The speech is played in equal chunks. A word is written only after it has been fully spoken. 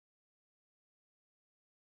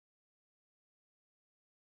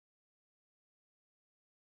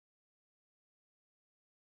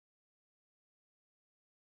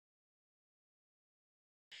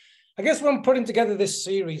I guess when putting together this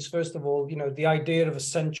series, first of all, the idea of a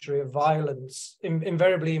century of violence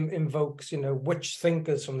invariably invokes, which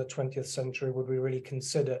thinkers from the 20th century would we really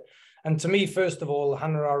consider? And to me, first of all,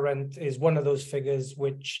 Hannah Arendt is one of those figures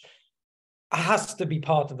which has to be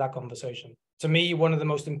part of that conversation. To me, one of the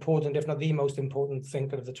most important, if not the most important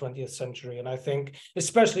thinker of the 20th century. And I think,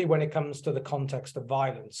 especially when it comes to the context of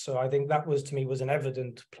violence. So I think that was an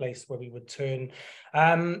evident place where we would turn.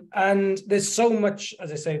 And there's so much,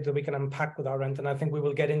 as I say, that we can unpack with Arendt. And I think we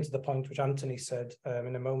will get into the point which Anthony said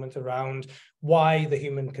in a moment around why the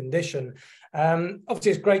human condition.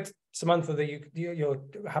 Obviously, it's great, Samantha, that you're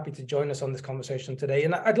happy to join us on this conversation today.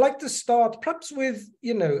 And I'd like to start perhaps with,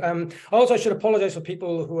 also I should apologize for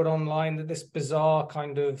people who are online that this bizarre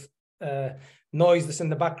kind of noise that's in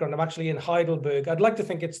the background. I'm actually in Heidelberg. I'd like to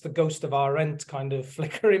think it's the ghost of Arendt kind of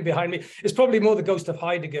flickering behind me. It's probably more the ghost of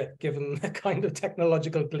Heidegger, given the kind of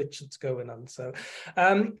technological glitch that's going on. So,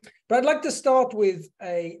 but I'd like to start with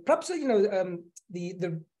the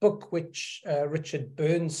book which Richard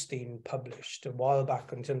Bernstein published a while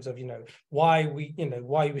back in terms of why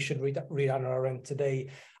we should read Hannah Arendt today.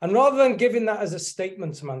 And rather than giving that as a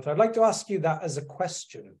statement, Samantha, I'd like to ask you that as a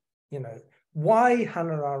question. Why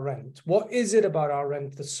Hannah Arendt? What is it about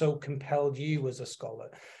Arendt that so compelled you as a scholar?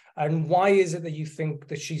 And why is it that you think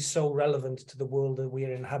that she's so relevant to the world that we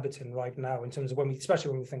are inhabiting right now in terms of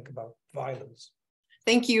especially when we think about violence?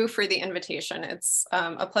 Thank you for the invitation. It's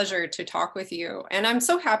a pleasure to talk with you. And I'm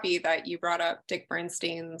so happy that you brought up Dick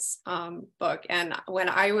Bernstein's book. And when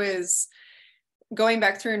I was going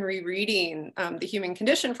back through and rereading The Human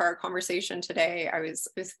Condition for our conversation today, I was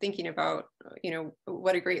thinking about,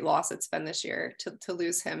 what a great loss it's been this year to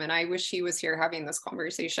lose him. And I wish he was here having this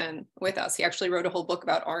conversation with us. He actually wrote a whole book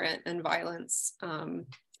about Arendt and violence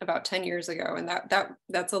about 10 years ago. And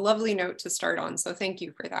that's a lovely note to start on. So thank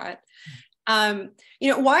you for that.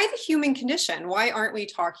 Why the human condition? Why aren't we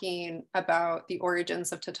talking about the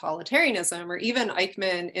origins of totalitarianism or even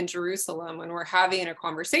Eichmann in Jerusalem when we're having a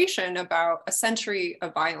conversation about a century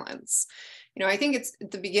of violence? I think it's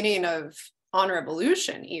at the beginning of On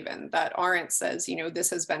Revolution even that Arendt says, this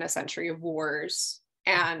has been a century of wars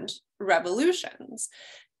and revolutions.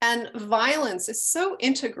 And violence is so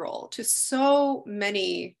integral to so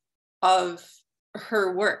many of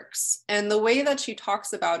her works, and the way that she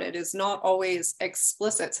talks about it is not always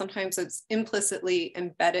explicit. Sometimes it's implicitly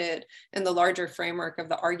embedded in the larger framework of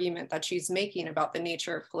the argument that she's making about the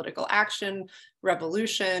nature of political action,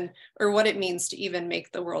 revolution, or what it means to even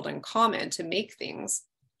make the world uncommon, to make things.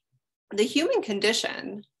 The Human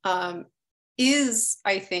Condition is,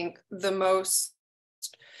 I think, the most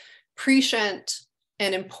prescient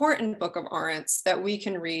and important book of Arendt's that we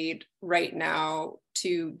can read right now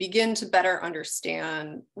to begin to better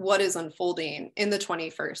understand what is unfolding in the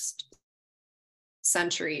 21st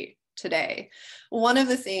century today. One of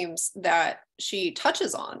the themes that she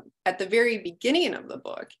touches on at the very beginning of the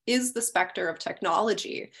book is the spectre of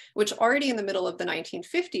technology, which already in the middle of the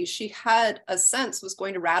 1950s, she had a sense was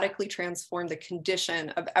going to radically transform the condition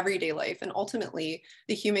of everyday life and ultimately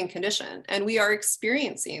the human condition. And we are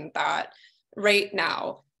experiencing that right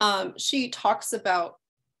now. She talks about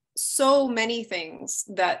so many things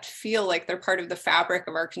that feel like they're part of the fabric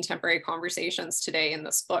of our contemporary conversations today in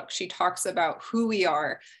this book. She talks about who we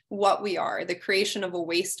are, what we are, the creation of a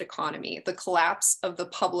waste economy, the collapse of the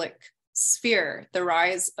public sphere, the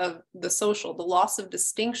rise of the social, the loss of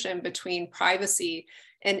distinction between privacy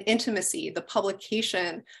and intimacy, the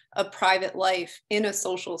publication of private life in a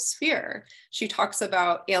social sphere. She talks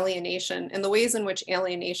about alienation and the ways in which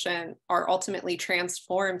alienation are ultimately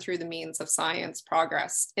transformed through the means of science,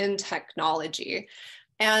 progress, in technology.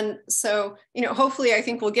 And so, hopefully I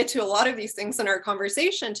think we'll get to a lot of these things in our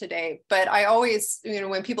conversation today, but I always,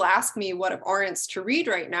 when people ask me what of Arendt's to read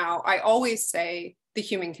right now, I always say The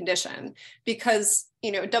Human Condition, because,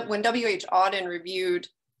 when W.H. Auden reviewed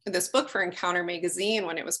this book for Encounter magazine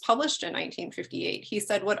when it was published in 1958, he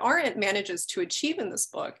said what Arendt manages to achieve in this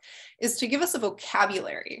book is to give us a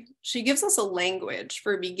vocabulary. She gives us a language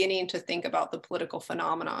for beginning to think about the political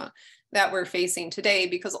phenomena that we're facing today,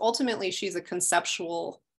 because ultimately she's a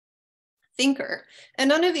conceptual thinker. And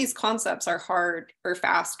none of these concepts are hard or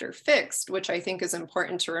fast or fixed, which I think is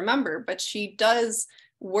important to remember, but she does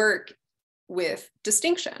work with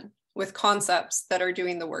distinction, with concepts that are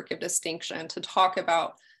doing the work of distinction, to talk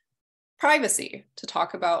about privacy, to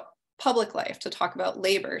talk about public life, to talk about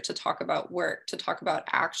labor, to talk about work, to talk about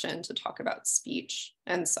action, to talk about speech,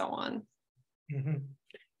 and so on. Mm-hmm.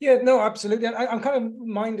 Yeah, no, absolutely. And I'm kind of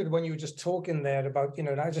minded when you were just talking there about,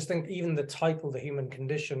 and I just think even the title, The Human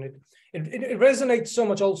Condition, it resonates so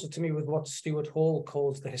much also to me with what Stuart Hall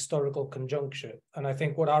calls the historical conjuncture. And I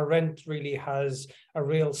think what Arendt really has a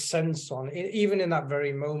real sense on, even in that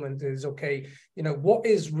very moment, is, okay, what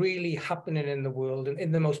is really happening in the world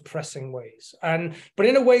in the most pressing ways. But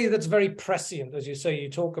in a way that's very prescient, as you say, you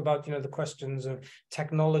talk about, the questions of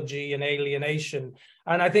technology and alienation.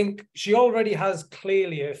 And I think she already has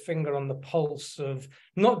clearly a finger on the pulse of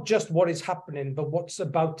not just what is happening, but what's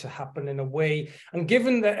about to happen in a way. And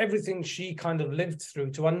given that everything she kind of lived through,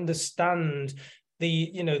 to understand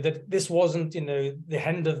that this wasn't, the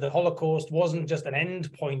end of the Holocaust wasn't just an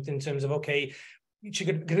end point in terms of, okay, she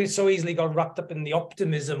could so easily got wrapped up in the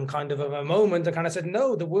optimism kind of a moment and kind of said,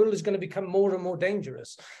 no, the world is going to become more and more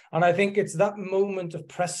dangerous. And I think it's that moment of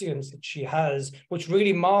prescience that she has, which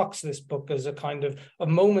really marks this book as a kind of a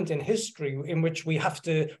moment in history in which we have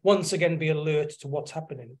to once again be alert to what's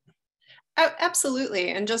happening.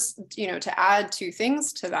 Absolutely. And just, to add two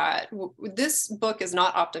things to that, this book is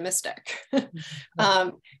not optimistic.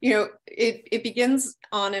 It begins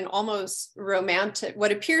on an almost romantic,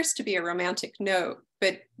 what appears to be a romantic note,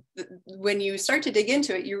 but when you start to dig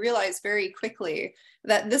into it, you realize very quickly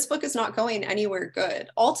that this book is not going anywhere good.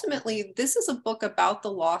 Ultimately, this is a book about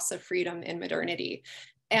the loss of freedom in modernity.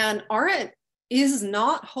 And Arendt is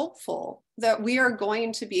not hopeful that we are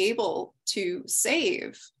going to be able to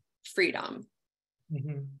save freedom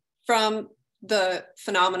from the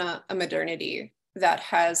phenomena of modernity that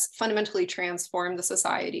has fundamentally transformed the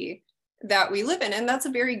society that we live in. And that's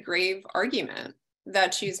a very grave argument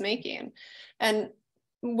that she's making. And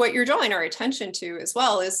what you're drawing our attention to as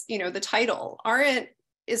well is, the title. Arendt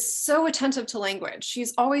is so attentive to language.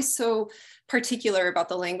 She's always so particular about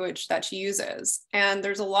the language that she uses. And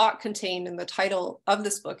there's a lot contained in the title of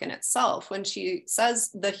this book in itself. When she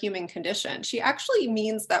says the human condition, she actually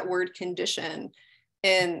means that word condition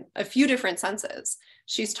in a few different senses.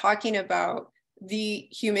 She's talking about the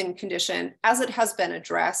human condition as it has been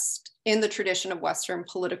addressed in the tradition of Western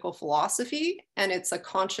political philosophy. And it's a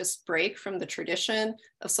conscious break from the tradition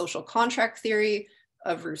of social contract theory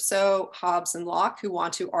of Rousseau, Hobbes, and Locke, who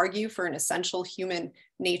want to argue for an essential human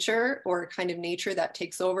nature, or a kind of nature that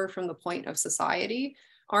takes over from the point of society.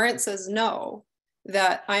 Arendt says, no,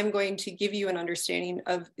 that I'm going to give you an understanding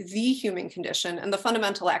of the human condition and the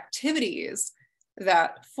fundamental activities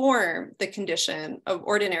that form the condition of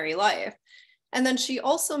ordinary life. And then she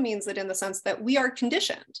also means it in the sense that we are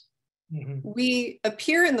conditioned. We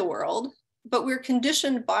appear in the world, but we're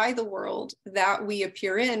conditioned by the world that we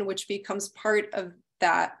appear in, which becomes part of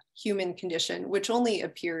that human condition, which only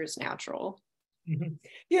appears natural.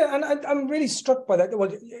 Yeah, and I'm really struck by that. Well,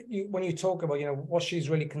 when you talk about, what she's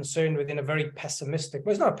really concerned with in a very pessimistic,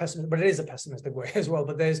 well, it's not a pessimistic, but it is a pessimistic way as well.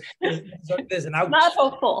 But there's an out. Not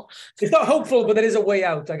hopeful. It's not hopeful, but there is a way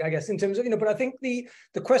out, I guess, in terms of, But I think the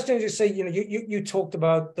question, as you say, you talked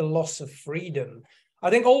about the loss of freedom. I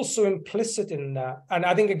think also implicit in that, and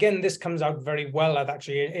I think, again, this comes out very well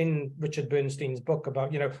actually in Richard Bernstein's book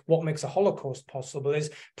about, what makes a Holocaust possible, is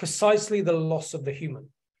precisely the loss of the human.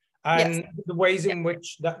 And the ways in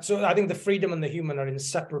which that, so I think the freedom and the human are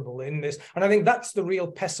inseparable in this. And I think that's the real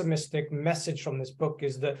pessimistic message from this book,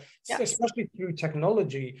 is that, especially through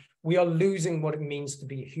technology, we are losing what it means to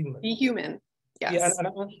be human. Be human. Yes.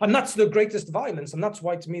 Yeah, and that's the greatest violence. And that's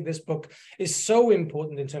why, to me, this book is so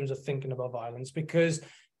important in terms of thinking about violence, because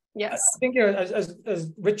I think,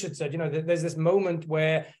 as Richard said, there's this moment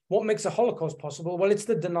where what makes a Holocaust possible? Well, it's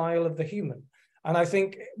the denial of the human. And I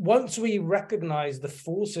think once we recognize the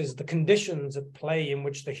forces, the conditions at play in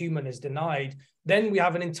which the human is denied, then we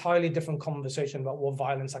have an entirely different conversation about what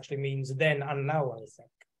violence actually means then and now, I think.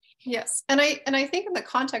 Yes. And I think in the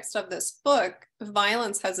context of this book,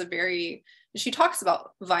 violence has she talks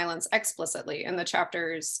about violence explicitly in the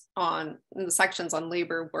chapters in the sections on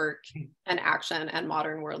labor, work, and action, and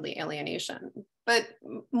modern worldly alienation. But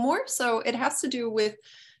more so, it has to do with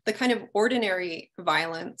the kind of ordinary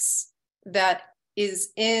violence that is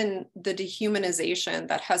in the dehumanization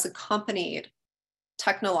that has accompanied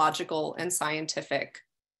technological and scientific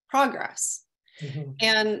progress.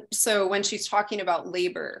 And so when she's talking about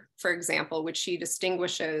labor, for example, which she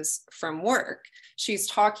distinguishes from work, she's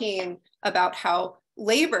talking about how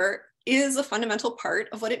labor is a fundamental part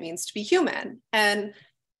of what it means to be human. And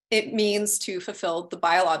it means to fulfill the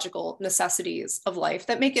biological necessities of life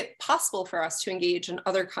that make it possible for us to engage in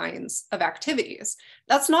other kinds of activities.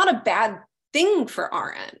 That's not a bad thing for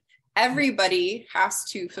Arendt. Everybody has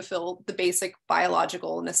to fulfill the basic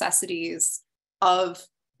biological necessities of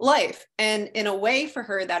life. And in a way, for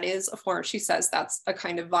her, that is a form, she says, that's a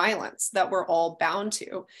kind of violence that we're all bound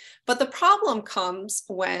to. But the problem comes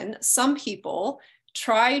when some people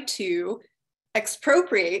try to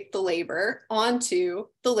expropriate the labor onto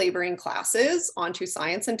the laboring classes, onto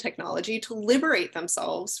science and technology, to liberate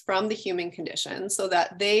themselves from the human condition so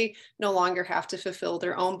that they no longer have to fulfill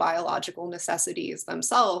their own biological necessities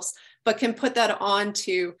themselves, but can put that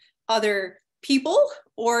onto other people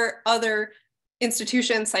or other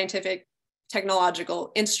institutions, scientific,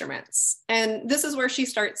 technological instruments. And this is where she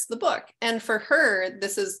starts the book. And for her,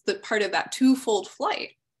 this is the part of that twofold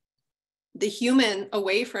flight, the human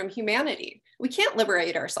away from humanity. We can't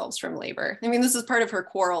liberate ourselves from labor. I mean, this is part of her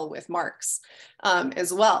quarrel with Marx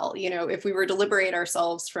as well. You know, if we were to liberate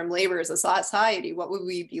ourselves from labor as a society, what would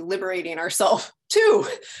we be liberating ourselves to?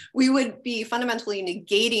 We would be fundamentally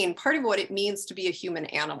negating part of what it means to be a human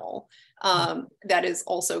animal that is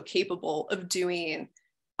also capable of doing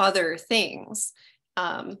other things.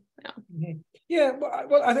 Yeah,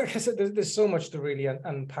 well, I think there's so much to really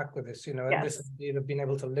unpack with this, you know, and Yes. this idea of being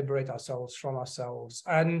able to liberate ourselves from ourselves.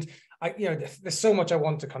 And there's so much I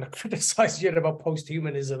want to kind of criticize here about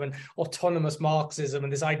post-humanism and autonomous Marxism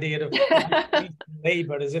and this idea of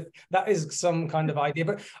labor as if that is some kind of idea.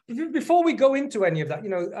 But before we go into any of that, you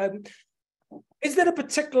know, is there a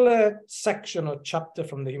particular section or chapter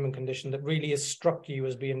from the human condition that really has struck you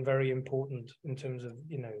as being very important in terms of,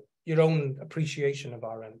 you know, your own appreciation of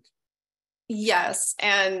Arendt? Yes.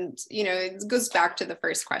 And, you know, it goes back to the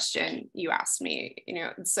first question you asked me, you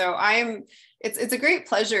know, so it's a great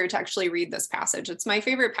pleasure to actually read this passage. It's my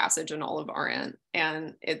favorite passage in all of Arendt.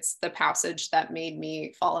 And it's the passage that made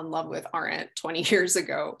me fall in love with Arendt 20 years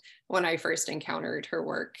ago when I first encountered her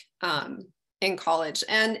work in college.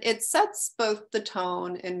 And it sets both the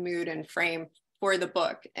tone and mood and frame for the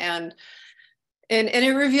book. And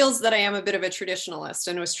it reveals that I am a bit of a traditionalist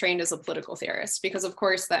and was trained as a political theorist, because of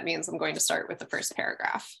course that means I'm going to start with the first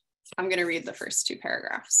paragraph. I'm going to read the first two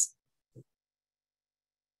paragraphs.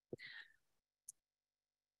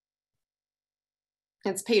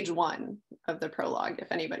 It's page 1 of the prologue,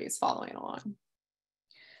 if anybody's following along.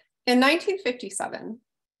 In 1957,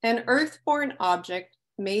 an earth-born object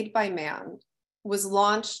made by man was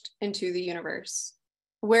launched into the universe,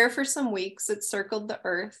 where for some weeks it circled the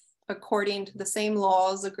earth according to the same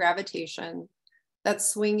laws of gravitation that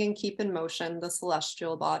swing and keep in motion the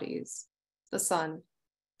celestial bodies, the sun,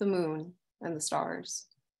 the moon, and the stars.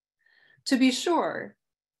 To be sure,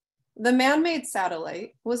 the man-made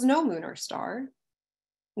satellite was no moon or star,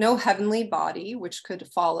 no heavenly body which could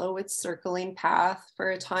follow its circling path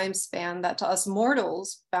for a time span that to us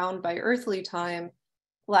mortals, bound by earthly time,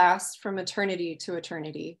 lasts from eternity to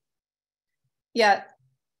eternity. Yet,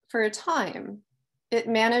 for a time, it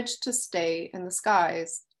managed to stay in the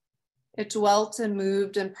skies. It dwelt and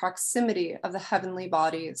moved in proximity of the heavenly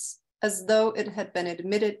bodies, as though it had been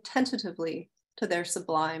admitted tentatively to their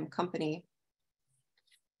sublime company.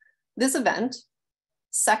 This event,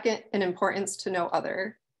 second in importance to no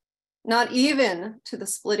other, not even to the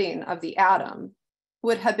splitting of the atom,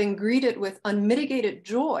 would have been greeted with unmitigated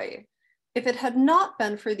joy if it had not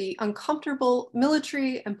been for the uncomfortable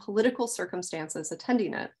military and political circumstances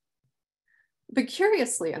attending it. But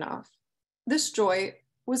curiously enough, this joy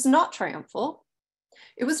was not triumphal.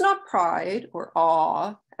 It was not pride or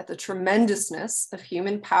awe at the tremendousness of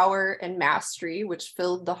human power and mastery which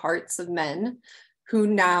filled the hearts of men, who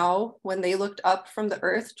now, when they looked up from the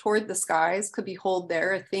earth toward the skies, could behold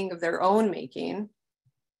there a thing of their own making.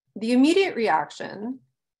 The immediate reaction,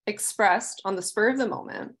 expressed on the spur of the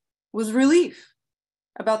moment, was relief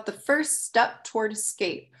about the first step toward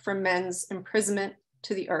escape from men's imprisonment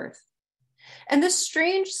to the earth. And this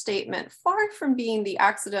strange statement, far from being the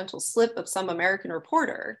accidental slip of some American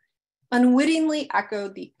reporter, unwittingly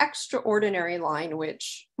echoed the extraordinary line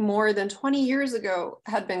which, more than 20 years ago,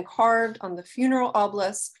 had been carved on the funeral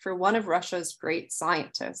obelisk for one of Russia's great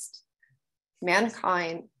scientists.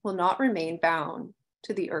 Mankind will not remain bound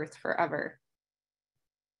to the earth forever.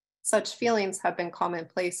 Such feelings have been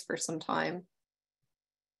commonplace for some time.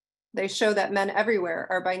 They show that men everywhere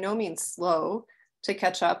are by no means slow to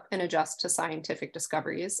catch up and adjust to scientific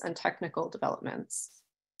discoveries and technical developments,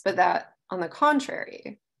 but that, on the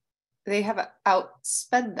contrary, they have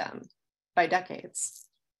outsped them by decades.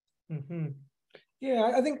 Mm-hmm.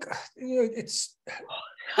 Yeah, I think, you know, it's,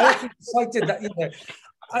 I actually cited that, you know,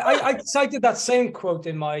 I cited that same quote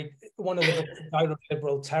in one of the books I wrote,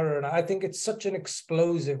 Liberal Terror, and I think it's such an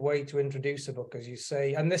explosive way to introduce a book, as you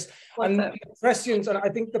say. And the prescience, and I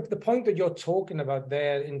think the point that you're talking about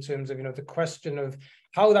there in terms of, the question of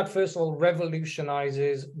how that first of all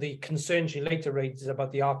revolutionizes the concern she later raises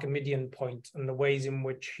about the Archimedean point and the ways in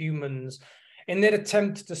which humans, in their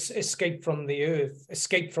attempt to escape from the earth,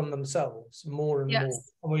 escape from themselves more and more.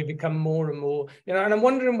 And we become more and more, and I'm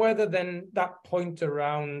wondering whether then that point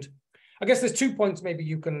around, I guess there's 2 points maybe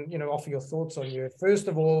you can, offer your thoughts on here. First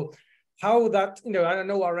of all, how that, I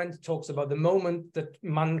know Arendt talks about the moment that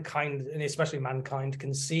mankind, and especially mankind,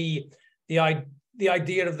 can see the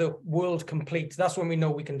idea of the world complete, that's when we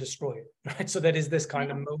know we can destroy it, right? So that is this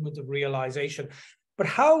kind of moment of realization. But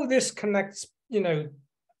how this connects,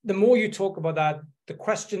 the more you talk about that, the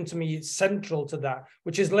question to me is central to that,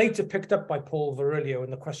 which is later picked up by Paul Virilio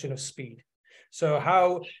in the question of speed. So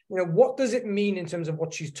how, what does it mean in terms of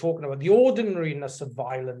what she's talking about, the ordinariness of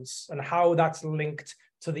violence and how that's linked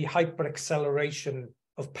to the hyper-acceleration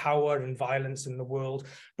of power and violence in the world,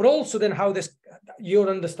 but also then how your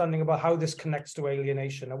understanding about how this connects to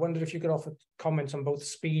alienation. I wonder if you could offer comments on both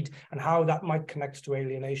speed and how that might connect to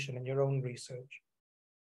alienation in your own research.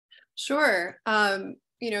 Sure.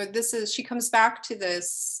 She comes back to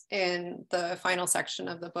this in the final section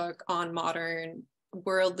of the book on modern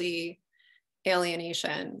worldly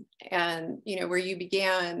alienation, and where you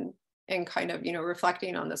began and kind of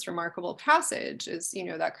reflecting on this remarkable passage is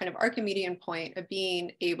that kind of Archimedean point of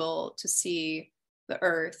being able to see the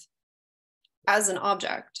earth as an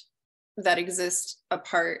object that exists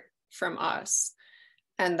apart from us.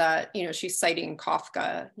 And that she's citing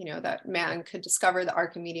Kafka, that man could discover the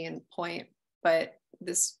Archimedean point, but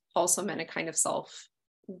this also meant a kind of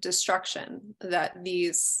self-destruction, that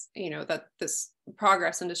that this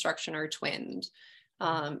progress and destruction are twinned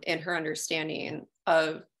in her understanding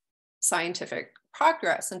of scientific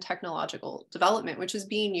progress and technological development, which is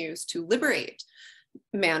being used to liberate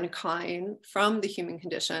mankind from the human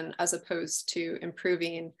condition, as opposed to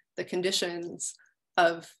improving the conditions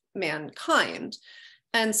of mankind.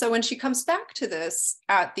 And so when she comes back to this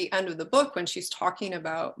at the end of the book, when she's talking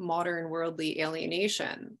about modern worldly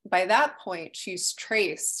alienation, by that point, she's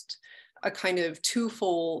traced a kind of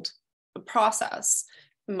twofold process,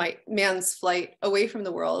 man's flight away from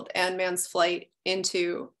the world and man's flight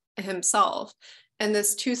into himself. And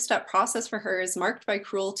this two-step process for her is marked by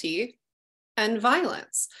cruelty and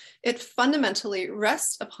violence. It fundamentally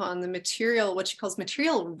rests upon the material, what she calls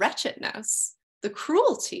material wretchedness, the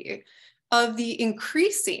cruelty of the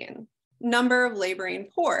increasing number of laboring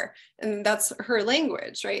poor. And that's her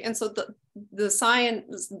language, right? And so the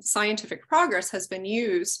scientific progress has been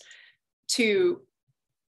used to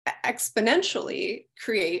exponentially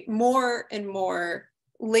create more and more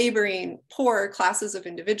laboring poor classes of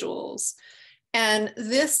individuals. And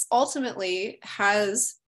this ultimately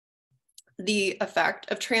has the effect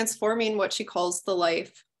of transforming what she calls the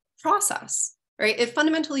life process. Right? It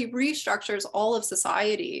fundamentally restructures all of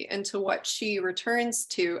society into what she returns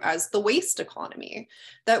to as the waste economy,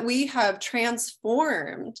 that we have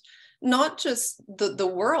transformed not just the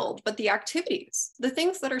world, but the activities, the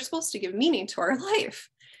things that are supposed to give meaning to our life,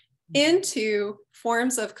 into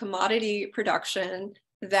forms of commodity production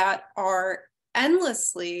that are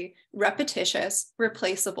endlessly repetitious,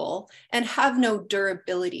 replaceable, and have no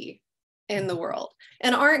durability in the world.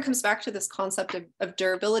 And Arendt comes back to this concept of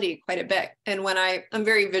durability quite a bit. And when I'm a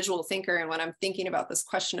very visual thinker, and when I'm thinking about this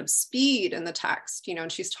question of speed in the text, and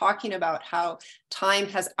she's talking about how time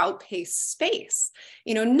has outpaced space.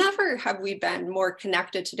 Never have we been more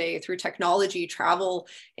connected today through technology, travel,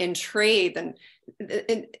 and trade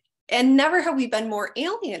and never have we been more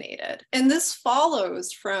alienated. And this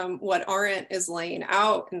follows from what Arendt is laying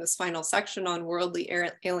out in this final section on worldly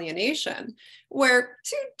alienation, where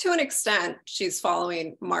to an extent, she's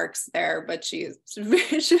following Marx there, but she's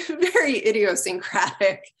very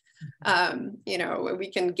idiosyncratic. We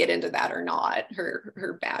can get into that or not,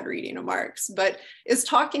 her bad reading of Marx, but is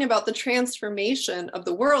talking about the transformation of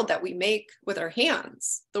the world that we make with our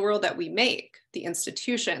hands, the world that we make, the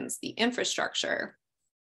institutions, the infrastructure,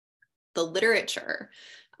 the literature,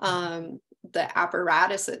 the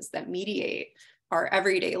apparatuses that mediate our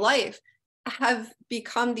everyday life, have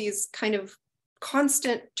become these kind of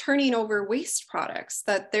constant turning over waste products,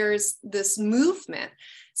 that there's this movement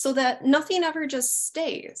so that nothing ever just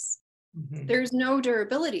stays. Mm-hmm. There's no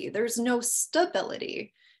durability, there's no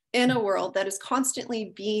stability in a world that is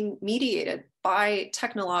constantly being mediated by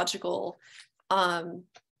technological, I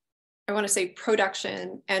want to say,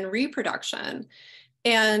 production and reproduction.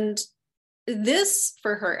 And this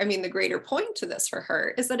for her, I mean, the greater point to this for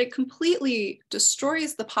her is that it completely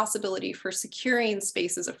destroys the possibility for securing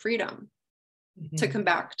spaces of freedom, to come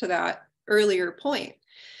back to that earlier point,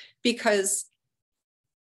 because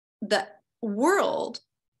the world,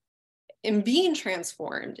 in being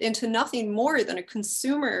transformed into nothing more than a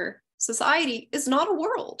consumer society, is not a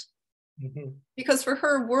world. Because for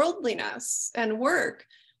her, worldliness and work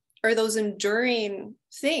are those enduring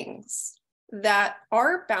things that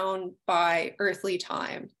are bound by earthly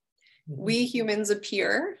time. We humans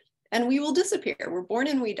appear and we will disappear. We're born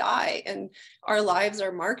and we die, and our lives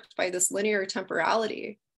are marked by this linear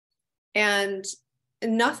temporality. And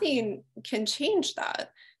nothing can change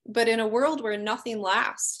that. But in a world where nothing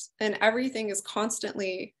lasts and everything is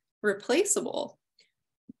constantly replaceable,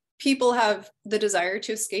 people have the desire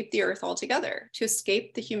to escape the earth altogether, to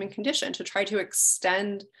escape the human condition, to try to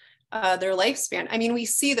extend their lifespan. I mean, we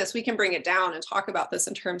see this, we can bring it down and talk about this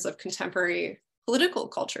in terms of contemporary political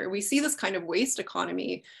culture. We see this kind of waste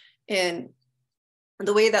economy in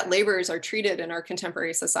the way that laborers are treated in our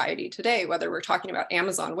contemporary society today, whether we're talking about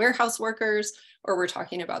Amazon warehouse workers, or we're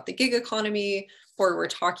talking about the gig economy, or we're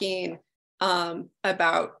talking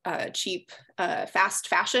about cheap fast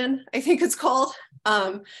fashion, I think it's called.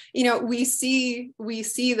 You know, we see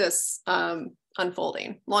this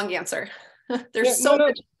unfolding. Long answer. There's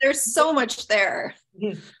so much there.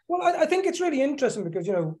 Well, I think it's really interesting because,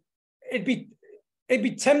 you know, it'd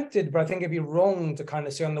be tempted, but I think it'd be wrong to kind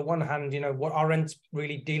of say, on the one hand, you know, what Arendt's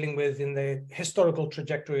really dealing with in the historical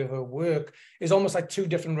trajectory of her work is almost like two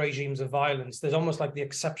different regimes of violence. There's almost like the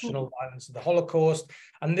exceptional violence of the Holocaust,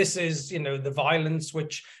 and this is, you know, the violence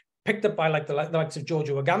which picked up by like the likes of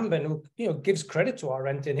Giorgio Agamben, who, you know, gives credit to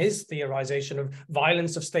Arendt in his theorization of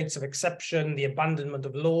violence of states of exception, the abandonment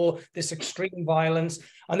of law, this extreme violence.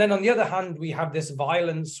 And then on the other hand, we have this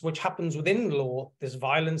violence which happens within law, this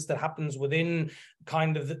violence that happens within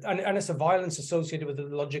kind of, and it's a violence associated with the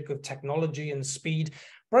logic of technology and speed.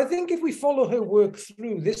 But I think if we follow her work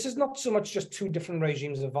through, this is not so much just two different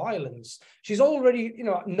regimes of violence. She's already, you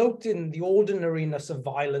know, noting the ordinariness of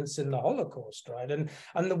violence in the Holocaust, right? And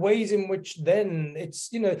the ways in which then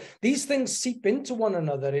it's, you know, these things seep into one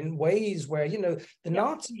another in ways where, you know, the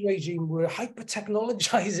Nazi regime were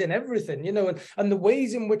hyper-technologizing everything, you know, and the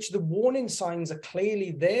ways in which the warning signs are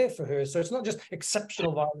clearly there for her. So it's not just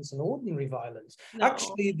exceptional violence and ordinary violence. No.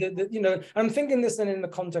 Actually, you know, I'm thinking this then in the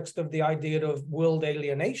context of the idea of world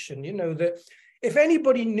alienation. You know, that if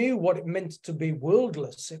anybody knew what it meant to be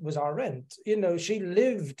worldless, it was Arendt. You know, she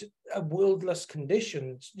lived a worldless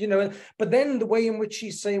condition, you know, but then the way in which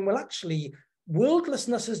she's saying, well, actually,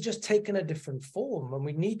 worldlessness has just taken a different form, and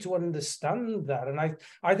we need to understand that. And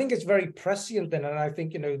I think it's very prescient then, and I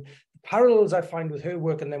think, you know, parallels I find with her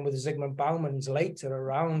work and then with Zygmunt Bauman's later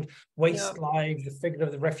around waste lives, the figure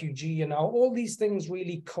of the refugee, and how all these things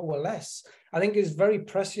really coalesce, I think is very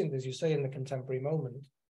prescient, as you say, in the contemporary moment.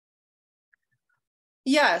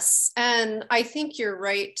 Yes, and I think you're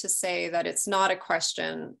right to say that it's not a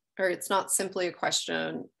question, or it's not simply a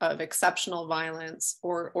question of exceptional violence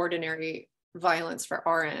or ordinary violence for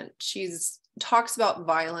Arendt. She's talks about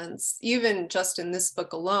violence, even just in this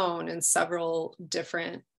book alone, in several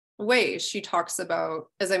different ways. She talks about,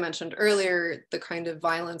 as I mentioned earlier, the kind of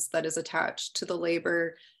violence that is attached to the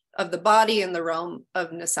labor of the body in the realm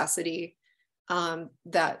of necessity,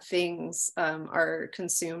 that things are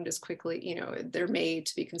consumed as quickly, you know, they're made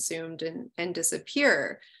to be consumed and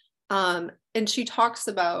disappear. And she talks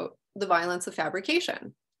about the violence of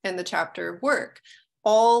fabrication in the chapter Work.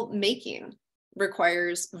 All making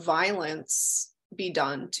requires violence be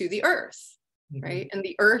done to the earth, right? And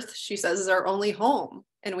the earth, she says, is our only home.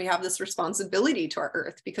 And we have this responsibility to our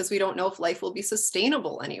earth because we don't know if life will be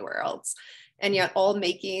sustainable anywhere else. And yet all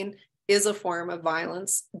making is a form of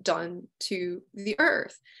violence done to the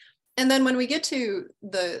earth. And then when we get to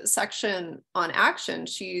the section on action,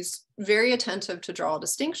 she's very attentive to draw a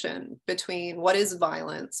distinction between what is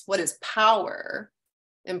violence, what is power,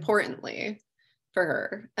 importantly for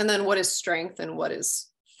her, and then what is strength and what is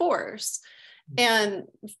force. And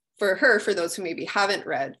for her, for those who maybe haven't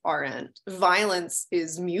read Arendt, violence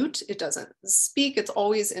is mute. It doesn't speak. It's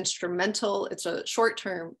always instrumental. It's a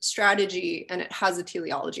short-term strategy, and it has a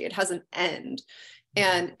teleology. It has an end,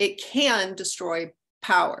 and it can destroy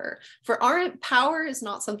power. For Arendt, power is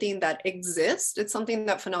not something that exists. It's something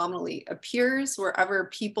that phenomenally appears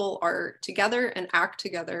wherever people are together and act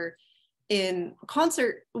together in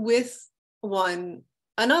concert with one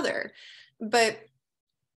another. But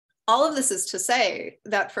all of this is to say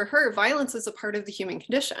that for her, violence is a part of the human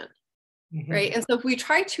condition. right? And so if we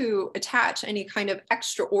try to attach any kind of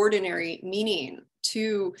extraordinary meaning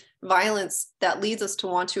to violence that leads us to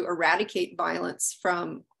want to eradicate violence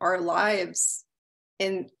from our lives,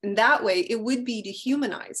 in that way, it would be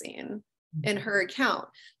dehumanizing in her account.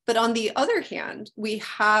 But on the other hand, we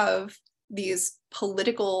have these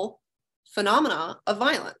political phenomena of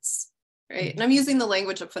violence, right? And I'm using the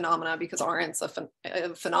language of phenomena because Arendt's a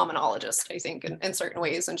phenomenologist, I think, in certain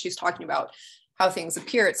ways, and she's talking about how things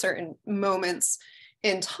appear at certain moments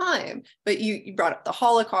in time. But you brought up the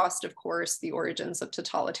Holocaust, of course, the origins of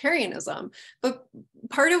totalitarianism. But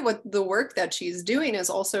part of what the work that she's doing is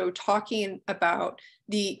also talking about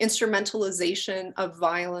the instrumentalization of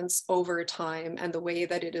violence over time and the way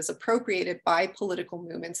that it is appropriated by political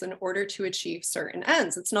movements in order to achieve certain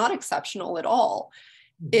ends. It's not exceptional at all.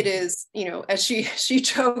 It is, as she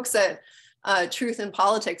jokes at Truth in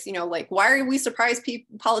Politics, like, why are we surprised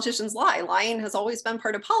politicians lie? Lying has always been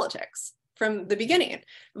part of politics from the beginning.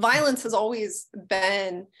 Violence has always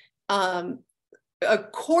been a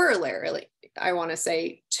corollary, I want to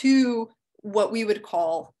say, to what we would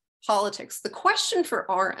call politics. The question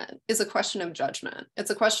for Arendt is a question of judgment.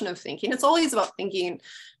 It's a question of thinking. It's always about thinking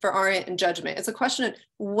for Arendt and judgment. It's a question of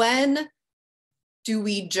when do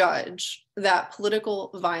we judge that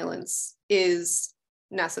political violence is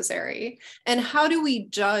necessary? And how do we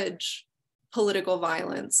judge political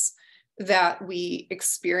violence that we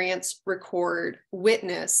experience, record,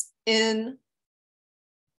 witness in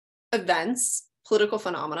events, political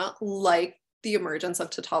phenomena like the emergence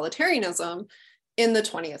of totalitarianism in the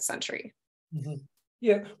 20th century?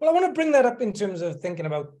 Yeah, well, I want to bring that up in terms of thinking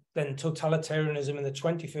about then totalitarianism in the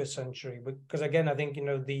 21st century, because again, I think,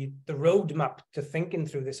 the roadmap to thinking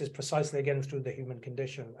through this is precisely, again, through the human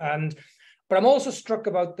condition. But I'm also struck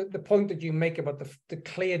about the point that you make about the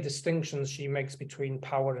clear distinctions she makes between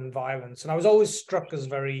power and violence. And I was always struck as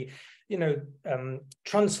very,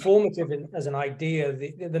 transformative as an idea,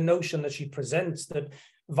 the notion that she presents that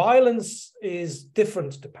violence is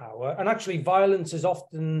different to power. And actually, violence is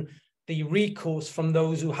often the recourse from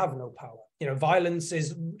those who have no power. Violence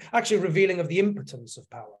is actually revealing of the impotence of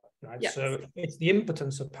power, right? Yes. So it's the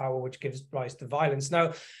impotence of power which gives rise to violence.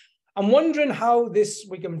 Now, I'm wondering how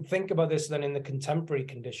we can think about this then in the contemporary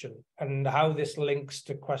condition and how this links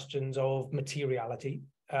to questions of materiality.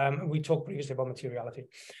 We talked previously about materiality,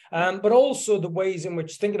 but also the ways in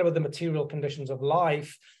which, thinking about the material conditions of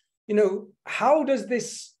life, how does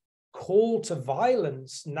this call to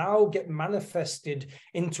violence now get manifested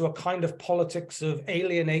into a kind of politics of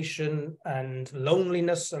alienation and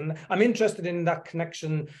loneliness? And I'm interested in that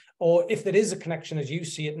connection, or if there is a connection as you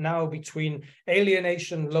see it now, between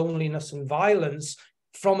alienation, loneliness, and violence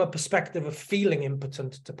from a perspective of feeling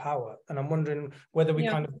impotent to power. And I'm wondering whether we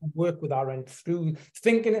kind of work with Arendt through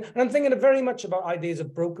thinking, and I'm thinking very much about ideas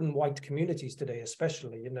of broken white communities today,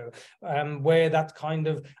 especially, where that kind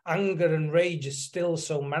of anger and rage is still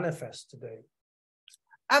so manifest today.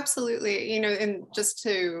 Absolutely. And just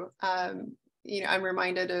to, I'm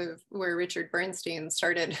reminded of where Richard Bernstein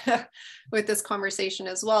started with this conversation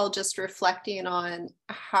as well, just reflecting on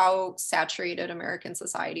how saturated American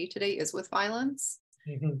society today is with violence.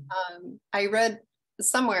 I read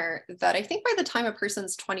somewhere that I think by the time a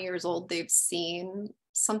person's 20 years old, they've seen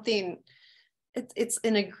something, it's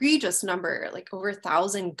an egregious number, like over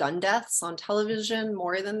 1,000 gun deaths on television,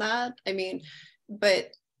 more than that. I mean, but,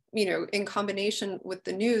 in combination with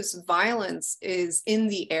the news, violence is in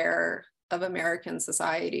the air of American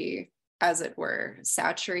society, as it were,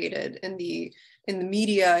 saturated in the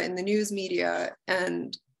media, in the news media.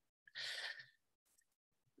 And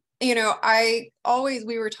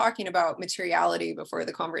we were talking about materiality before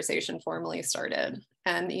the conversation formally started.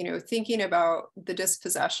 And, thinking about the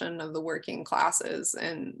dispossession of the working classes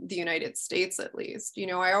in the United States, at least,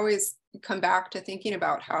 I always come back to thinking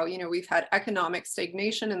about how, we've had economic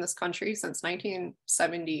stagnation in this country since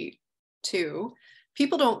 1972.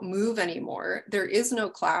 People don't move anymore. There is no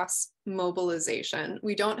class mobilization.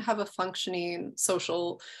 We don't have a functioning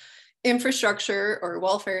social infrastructure or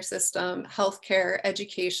welfare system, healthcare,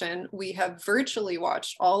 education. We have virtually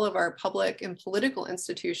watched all of our public and political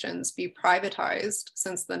institutions be privatized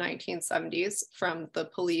since the 1970s, from the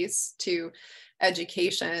police to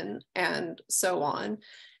education and so on.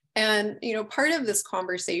 And, part of this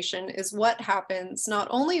conversation is what happens not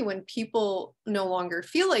only when people no longer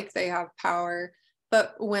feel like they have power,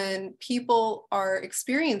 but when people are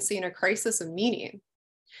experiencing a crisis of meaning.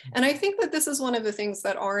 And I think that this is one of the things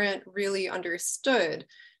that Arendt really understood,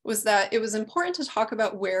 was that it was important to talk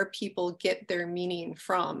about where people get their meaning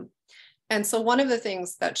from. And so one of the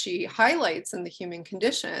things that she highlights in The Human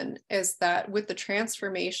Condition is that with the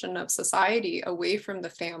transformation of society away from the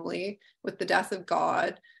family, with the death of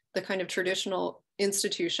God, the kind of traditional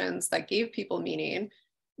institutions that gave people meaning,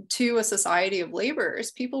 to a society of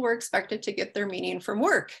laborers, people were expected to get their meaning from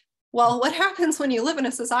work. Well, what happens when you live in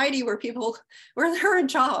a society where there are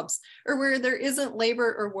jobs, or where there isn't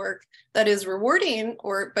labor or work that is rewarding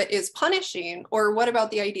but is punishing? Or what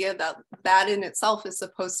about the idea that that in itself is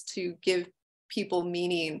supposed to give people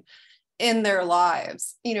meaning in their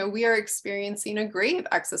lives? We are experiencing a grave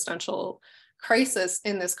existential crisis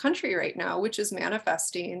in this country right now, which is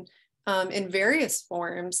manifesting in various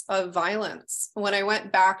forms of violence. When I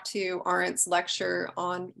went back to Arendt's lecture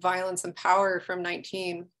on violence and power from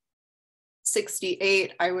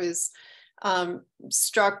 1968, I was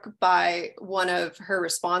struck by one of her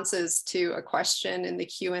responses to a question in the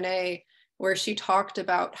Q&A, where she talked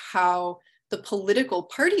about how the political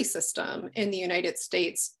party system in the United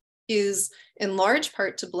States is in large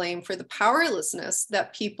part to blame for the powerlessness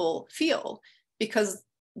that people feel, because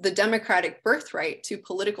the democratic birthright to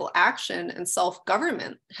political action and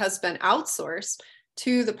self-government has been outsourced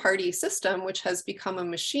to the party system, which has become a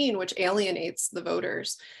machine which alienates the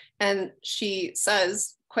voters. And she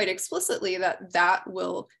says quite explicitly that that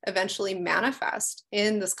will eventually manifest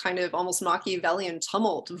in this kind of almost Machiavellian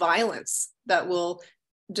tumult, violence that will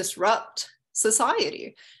disrupt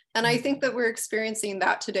society. And I think that we're experiencing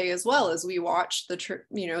that today as well, as we watch the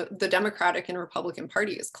Democratic and Republican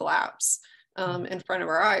parties collapse in front of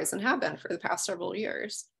our eyes, and have been for the past several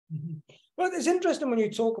years. Mm-hmm. Well, it's interesting when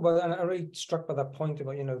you talk about, and I'm really struck by that point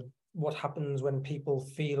about, what happens when people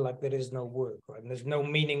feel like there is no work, right? And there's no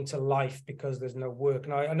meaning to life because there's no work.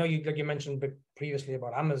 And I know you mentioned previously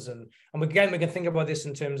about Amazon. And again, we can think about this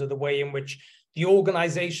in terms of the way in which the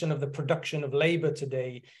organization of the production of labor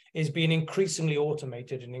today is being increasingly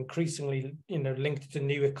automated and increasingly, linked to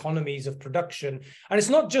new economies of production. And it's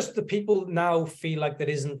not just that people now feel like there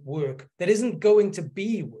isn't work, there isn't going to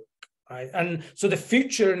be work. Right? And so the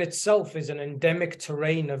future in itself is an endemic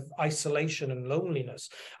terrain of isolation and loneliness.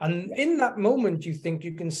 And in that moment, you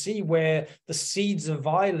can see where the seeds of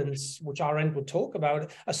violence, which Arendt would talk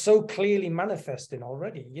about, are so clearly manifesting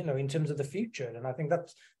already, in terms of the future. And I think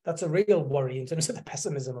that's a real worry in terms of the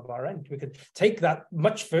pessimism of Arendt. We could take that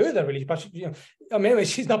much further, really. But, anyway,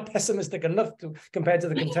 she's not pessimistic enough compared to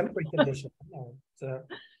the contemporary condition. So.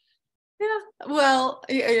 Yeah, well,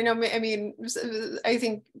 I mean, I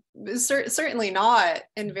think certainly not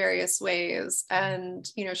in various ways. And,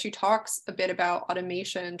 she talks a bit about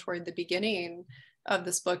automation toward the beginning of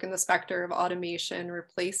this book, and the specter of automation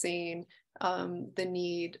replacing the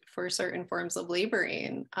need for certain forms of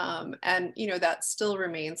laboring. And, that still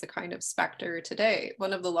remains a kind of specter today.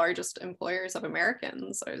 One of the largest employers of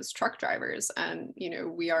Americans is truck drivers. And,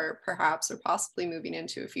 we are perhaps or possibly moving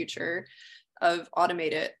into a future of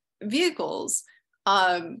automated vehicles.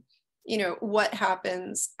 What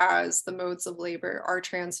happens as the modes of labor are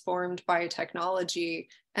transformed by technology,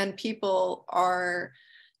 and people are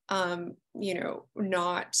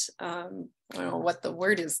not I don't know what the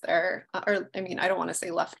word is there, I don't want to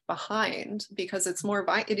say left behind, because it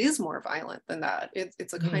is more violent than that.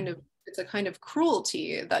 It's a kind of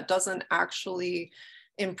cruelty that doesn't actually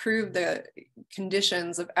improve the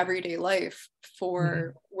conditions of everyday life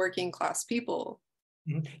for working class people.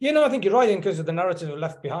 I think you're right, because the narrative of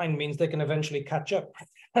left behind means they can eventually catch up.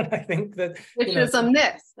 And I think that which is a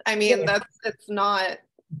myth. I mean, it's not.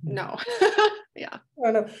 No. Yeah.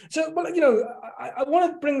 I know. So, well, I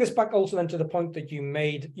want to bring this back also then to the point that you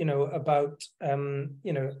made, about,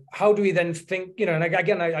 how do we then think, and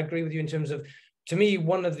again, I agree with you in terms of, to me,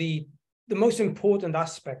 one of the most important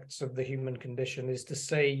aspects of the human condition is to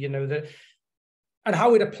say, that, and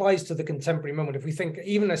how it applies to the contemporary moment. If we think,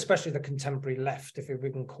 even especially the contemporary left, if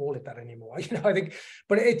we can call it that anymore, I think,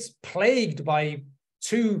 but it's plagued by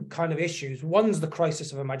two kind of issues. One's the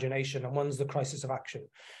crisis of imagination, and one's the crisis of action,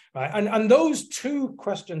 right? And those two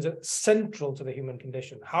questions are central to the human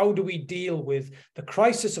condition. How do we deal with the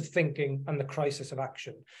crisis of thinking and the crisis of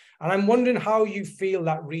action? And I'm wondering how you feel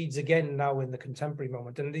that reads again now in the contemporary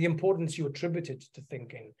moment, and the importance you attributed to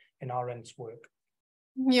thinking in Arendt's work.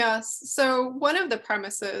 Yes. So one of the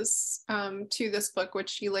premises to this book, which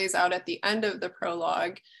she lays out at the end of the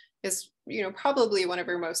prologue, is, probably one of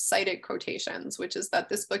her most cited quotations, which is that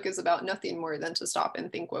this book is about nothing more than to stop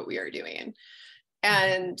and think what we are doing.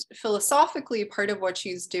 And philosophically, part of what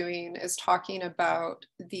she's doing is talking about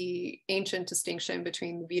the ancient distinction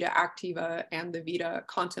between the vita activa and the vita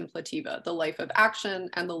contemplativa, the life of action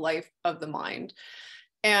and the life of the mind.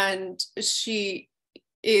 And she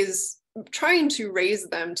is trying to raise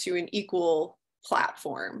them to an equal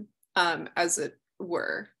platform. as it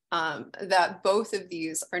were, that both of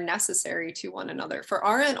these are necessary to one another. For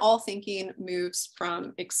Arendt, all thinking moves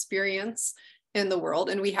from experience in the world,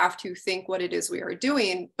 and we have to think what it is we are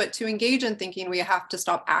doing, but to engage in thinking, we have to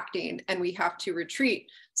stop acting and we have to retreat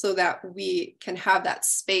so that we can have that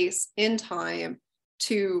space in time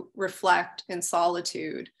to reflect in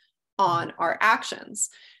solitude on our actions.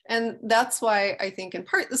 And that's why I think in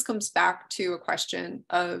part this comes back to a question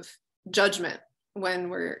of judgment when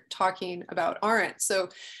we're talking about Arendt. So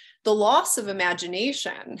the loss of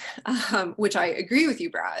imagination, which I agree with you,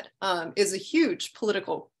 Brad, is a huge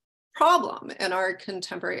political problem in our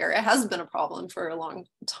contemporary era. It has been a problem for a long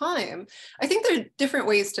time. I think there are different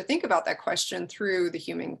ways to think about that question through the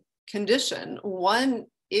human condition. One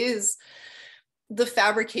is the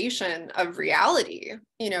fabrication of reality.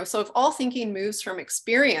 So if all thinking moves from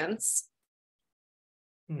experience,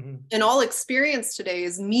 and all experience today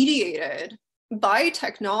is mediated by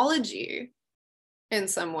technology in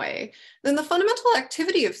some way, then the fundamental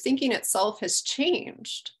activity of thinking itself has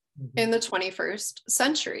changed in the 21st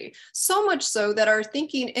century. So much so that our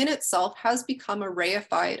thinking in itself has become a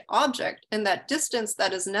reified object, and that distance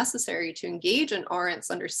that is necessary to engage in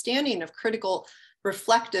Arendt's understanding of critical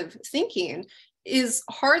reflective thinking is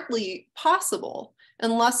hardly possible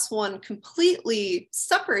unless one completely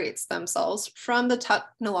separates themselves from the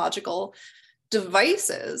technological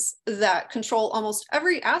devices that control almost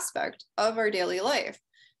every aspect of our daily life.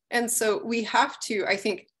 And so we have to, I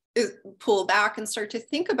think, pull back and start to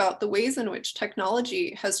think about the ways in which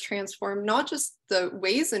technology has transformed not just the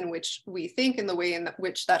ways in which we think and the way in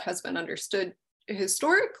which that has been understood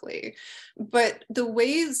historically, but the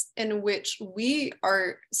ways in which we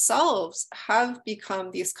ourselves have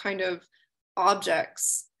become these kind of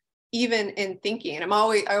objects, even in thinking. I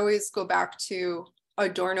always go back to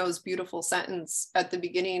Adorno's beautiful sentence at the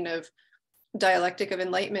beginning of Dialectic of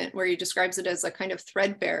Enlightenment, where he describes it as a kind of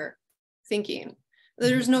threadbare thinking.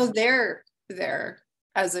 There's no there,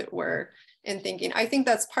 as it were, in thinking. I think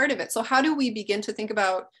that's part of it. So how do we begin to think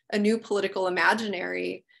about a new political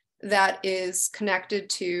imaginary that is connected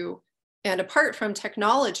to and apart from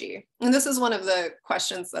technology? And this is one of the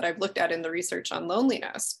questions that I've looked at in the research on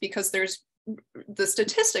loneliness, because the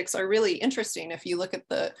statistics are really interesting. If you look at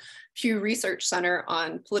the Pew Research Center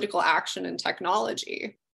on Political Action and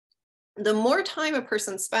Technology, the more time a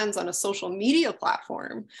person spends on a social media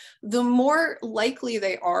platform, the more likely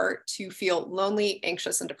they are to feel lonely,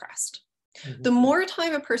 anxious, and depressed. The more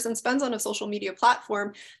time a person spends on a social media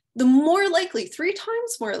platform, the more likely, 3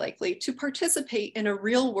 times more likely, to participate in a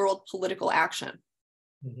real world political action.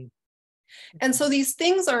 And so these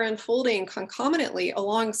things are unfolding concomitantly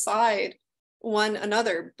alongside one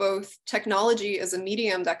another, both technology as a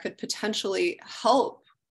medium that could potentially help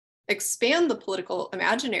expand the political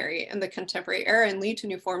imaginary in the contemporary era and lead to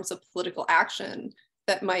new forms of political action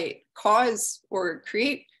that might cause or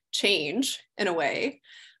create change in a way.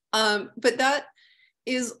 But that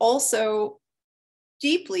is also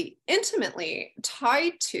deeply, intimately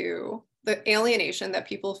tied to the alienation that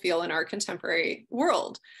people feel in our contemporary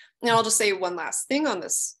world. And I'll just say one last thing on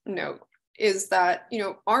this note, is that,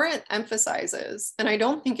 Arendt emphasizes, and I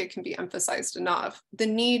don't think it can be emphasized enough, the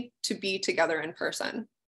need to be together in person.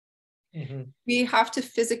 We have to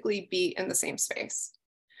physically be in the same space.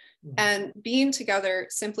 And being together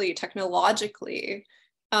simply technologically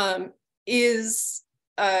is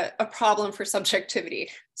a problem for subjectivity.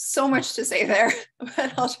 So much to say there,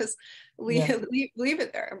 but I'll just leave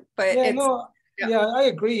it there. But I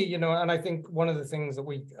agree, and I think one of the things that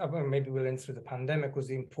maybe we learned through the pandemic was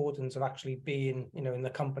the importance of actually being, in the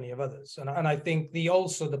company of others. And I think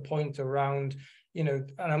also the point around,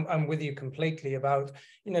 and I'm with you completely about,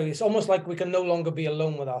 it's almost like we can no longer be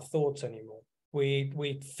alone with our thoughts anymore.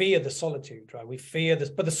 We fear the solitude, right? We fear this,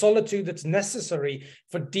 but the solitude that's necessary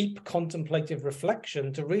for deep contemplative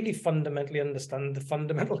reflection to really fundamentally understand the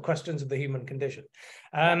fundamental questions of the human condition.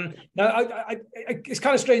 Now, it's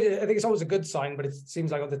kind of strange. I think it's always a good sign, but it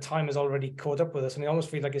seems like the time has already caught up with us, and I almost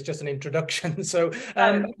feel like it's just an introduction. So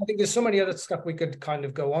I think there's so many other stuff we could kind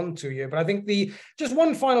of go on to here, but I think just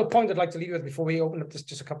one final point I'd like to leave with before we open up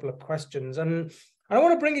just a couple of questions. And I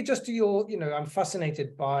want to bring it just to your, I'm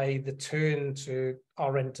fascinated by the turn to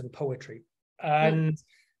Arendt and poetry. And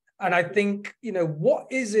I think, what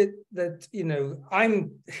is it that,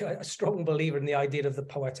 I'm a strong believer in the idea of the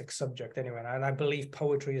poetic subject anyway, and I believe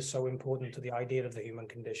poetry is so important to the idea of the human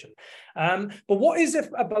condition. But what is it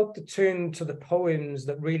about the turn to the poems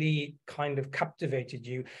that really kind of captivated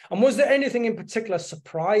you? And was there anything in particular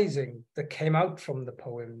surprising that came out from the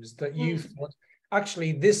poems that you thought,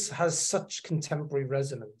 actually, this has such contemporary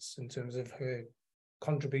resonance in terms of her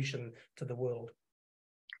contribution to the world?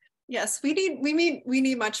 Yes, we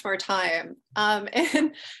need much more time.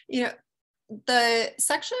 And the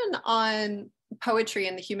section on poetry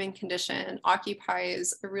and the human condition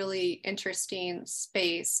occupies a really interesting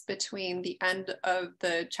space between the end of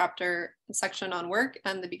the chapter section on work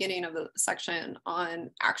and the beginning of the section on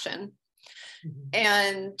action. Mm-hmm.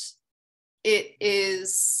 And it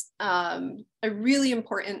is a really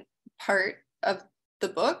important part of the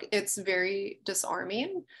book. It's very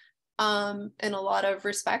disarming in a lot of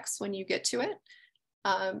respects when you get to it.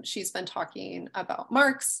 She's been talking about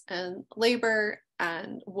Marx and labor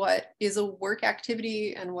and what is a work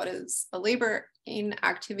activity and what is a laboring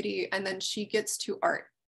activity. And then she gets to art.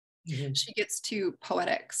 Mm-hmm. She gets to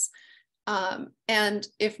poetics. And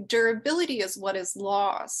if durability is what is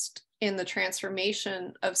lost in the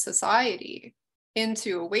transformation of society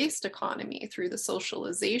into a waste economy through the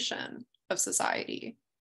socialization of society,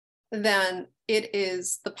 then it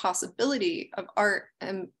is the possibility of art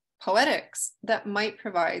and poetics that might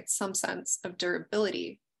provide some sense of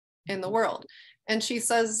durability in the world. And she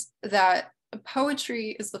says that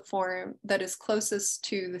poetry is the form that is closest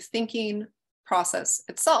to the thinking process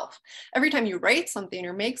itself. Every time you write something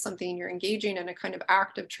or make something, you're engaging in a kind of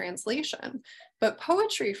act of translation. But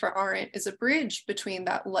poetry for Arendt is a bridge between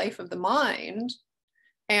that life of the mind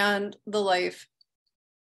and the life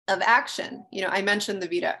of action. I mentioned the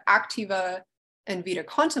vita activa and vita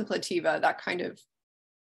contemplativa, that kind of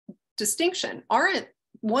distinction.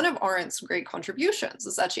 One of Arendt's great contributions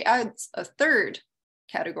is that she adds a third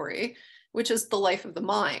category, which is the life of the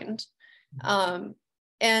mind.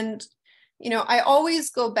 And I always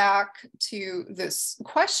go back to this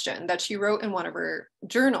question that she wrote in one of her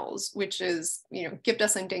journals, which is, gibt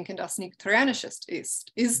es ein Denken, das nicht tyrannisch ist?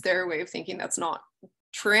 Is there a way of thinking that's not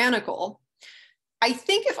tyrannical? I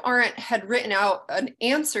think if Arendt had written out an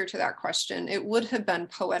answer to that question, it would have been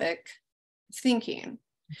poetic thinking.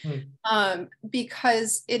 Mm-hmm.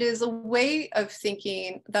 Because it is a way of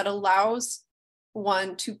thinking that allows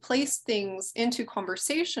one to place things into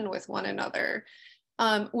conversation with one another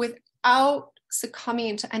without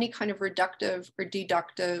succumbing to any kind of reductive or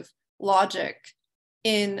deductive logic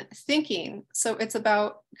in thinking. So it's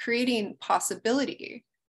about creating possibility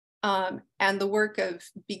and the work of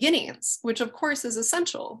beginnings, which of course is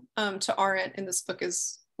essential to Arendt in this book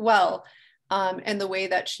as well, and the way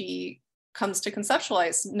that she comes to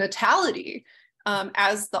conceptualize natality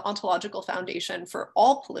as the ontological foundation for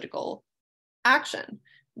all political action.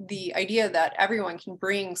 The idea that everyone can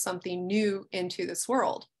bring something new into this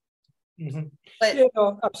world. Mm-hmm. But, yeah,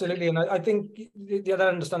 no, absolutely. And I think the other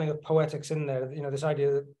understanding of poetics in there, this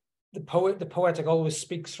idea that the poetic always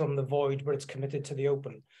speaks from the void, but it's committed to the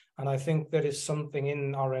open. And I think there is something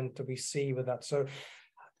in Arendt that we see with that. So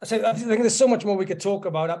I think there's so much more we could talk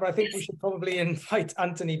about that, but I think we should probably invite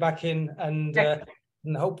Anthony back in and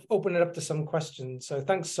open it up to some questions. So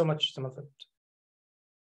thanks so much, Samantha.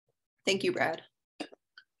 Thank you, Brad.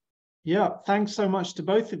 Yeah, thanks so much to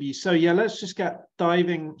both of you. So yeah, let's just get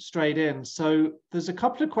diving straight in. So there's a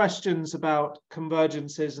couple of questions about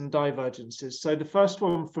convergences and divergences. So the first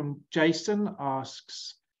one from Jason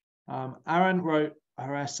asks, Arendt wrote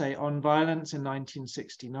her essay on violence in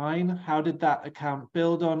 1969. How did that account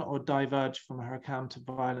build on or diverge from her account of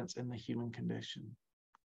violence in the human condition?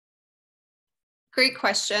 Great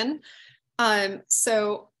question.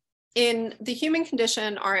 So in the human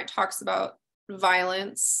condition, Arendt talks about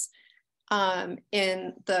violence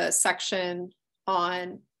in the section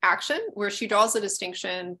on action, where she draws a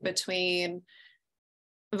distinction between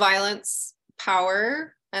violence,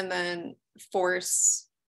 power, and then force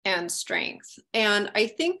and strength. And I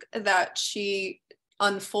think that she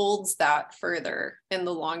unfolds that further in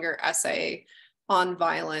the longer essay on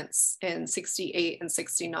violence in 68 and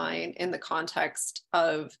 69 in the context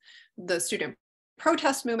of the student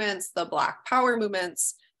protest movements, the Black Power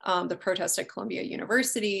movements, the protest at Columbia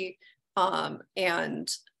University, and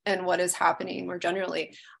what is happening more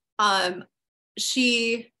generally.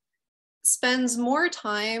 She spends more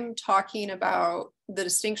time talking about the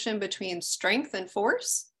distinction between strength and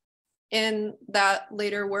force in that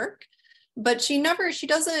later work, but she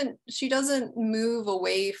doesn't move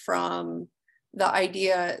away from the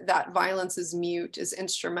idea that violence is mute, is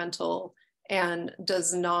instrumental, and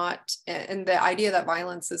does not, and the idea that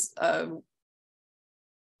violence is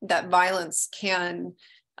that violence can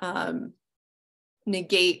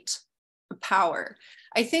negate power.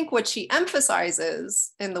 I think what she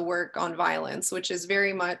emphasizes in the work on violence, which is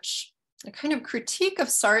very much a kind of critique of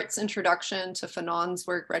Sartre's introduction to Fanon's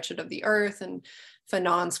work, Wretched of the Earth, and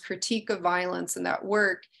Fanon's critique of violence in that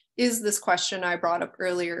work, is this question I brought up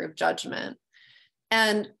earlier of judgment.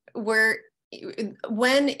 And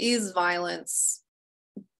when is violence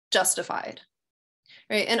justified?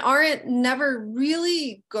 Right? And Arendt never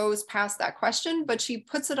really goes past that question, but she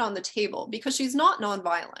puts it on the table because she's not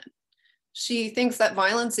nonviolent. She thinks that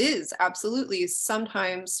violence is absolutely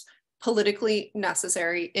sometimes politically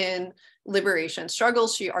necessary in liberation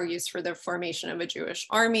struggles. She argues for the formation of a Jewish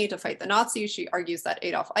army to fight the Nazis. She argues that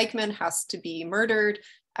Adolf Eichmann has to be murdered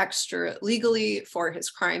extra legally for his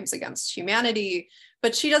crimes against humanity,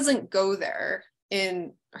 but she doesn't go there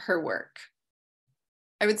in her work.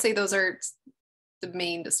 I would say those are the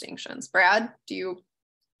main distinctions. Brad, do you?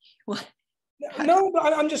 What? No,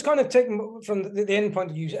 but I'm just kind of taking from the end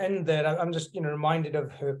point you end there. I'm just reminded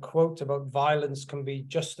of her quote about violence can be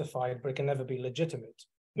justified, but it can never be legitimate.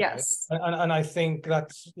 Yes, right? And I think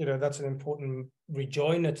that's that's an important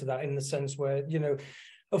rejoinder to that, in the sense where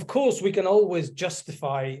of course we can always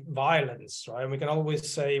justify violence, right? And we can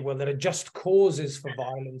always say, well, there are just causes for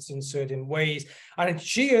violence in certain ways, and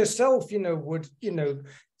she herself, would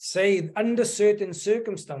say under certain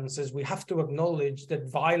circumstances we have to acknowledge that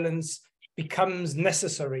violence becomes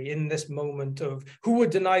necessary in this moment of who would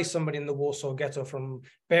deny somebody in the Warsaw Ghetto from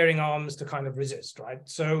bearing arms to kind of resist, right?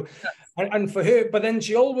 So, and for her, but then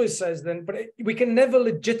she always says we can never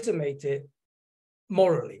legitimate it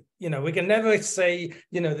morally. We can never say,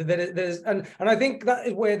 that there's, and I think that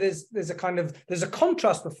is where there's a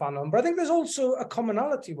contrast with Fanon, but I think there's also a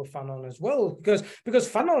commonality with Fanon as well, because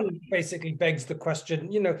Fanon basically begs the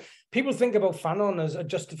question, people think about Fanon as a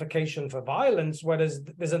justification for violence, whereas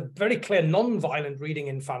there's a very clear non-violent reading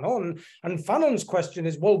in Fanon, and Fanon's question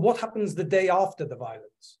is, well, what happens the day after the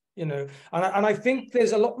violence? And I think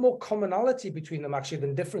there's a lot more commonality between them actually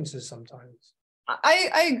than differences sometimes.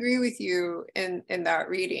 I agree with you in that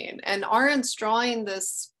reading. And Arendt's drawing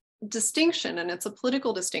this distinction, and it's a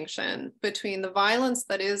political distinction, between the violence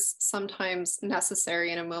that is sometimes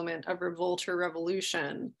necessary in a moment of revolt or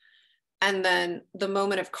revolution, and then the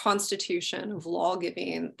moment of constitution, of law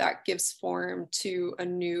giving that gives form to a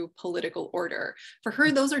new political order. For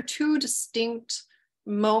her, those are two distinct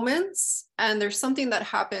moments, and there's something that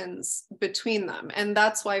happens between them. And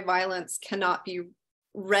that's why violence cannot be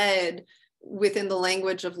read within the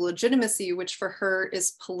language of legitimacy, which for her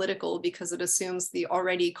is political, because it assumes the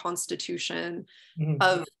already constitution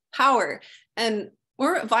of power. And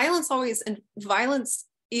violence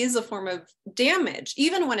is a form of damage,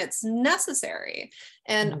 even when it's necessary.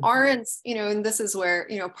 And Arendt's, and this is where,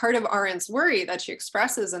 part of Arendt's worry that she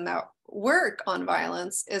expresses in that work on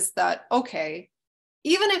violence is that, okay,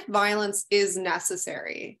 even if violence is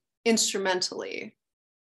necessary instrumentally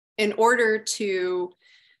in order to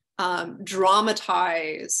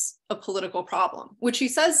dramatize a political problem, which he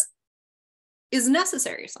says is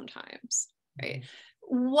necessary sometimes, right?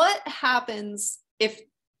 What happens if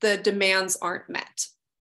the demands aren't met?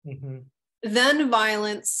 Then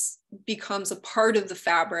violence becomes a part of the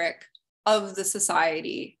fabric of the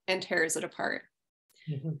society and tears it apart.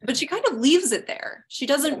 But she kind of leaves it there. She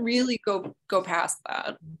doesn't really go past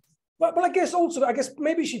that. But I guess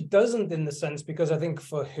maybe she doesn't, in the sense, because I think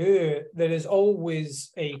for her, there is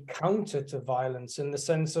always a counter to violence, in the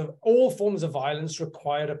sense of all forms of violence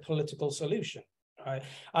require a political solution, right?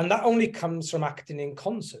 And that only comes from acting in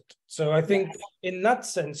concert. So I think in that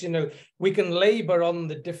sense, we can labor on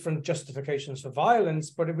the different justifications for violence,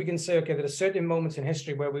 but if we can say, okay, there are certain moments in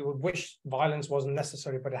history where we would wish violence wasn't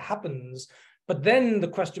necessary, but it happens. But then the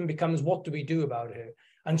question becomes, what do we do about it?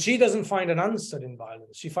 And she doesn't find an answer in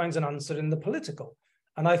violence. She finds an answer in the political.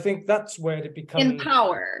 And I think that's where it becomes... In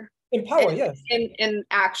power, yes. In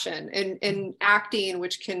action, in acting,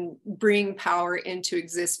 which can bring power into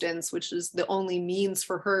existence, which is the only means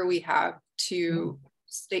for her we have to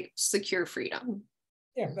secure freedom.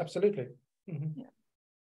 Yeah, absolutely. Yeah.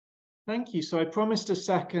 Thank you. So I promised a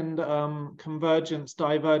second convergence,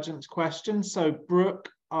 divergence question. So Brooke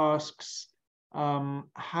asks,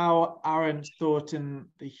 how Arendt thought in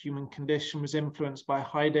the human condition was influenced by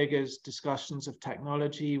Heidegger's discussions of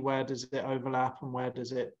technology. Where does it overlap and where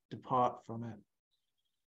does it depart from it?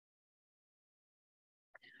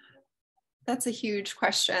 That's a huge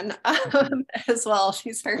question as well.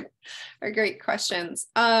 These are great questions.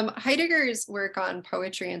 Heidegger's work on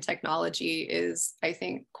poetry and technology is, I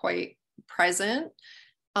think, quite present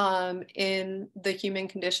in the human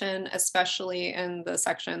condition, especially in the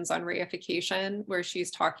sections on reification, where she's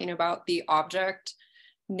talking about the object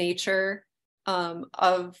nature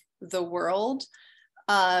of the world.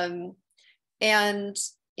 And,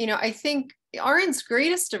 I think Arendt's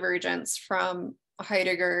greatest divergence from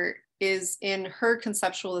Heidegger is in her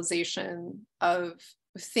conceptualization of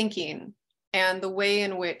thinking and the way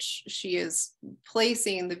in which she is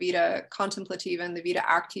placing the vita contemplativa and the vita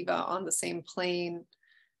activa on the same plane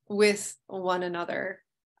with one another.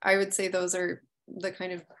 I would say those are the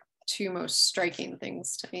kind of two most striking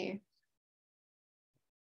things to me.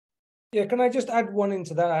 Yeah, can I just add one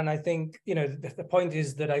into that? And I think, the point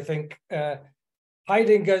is that I think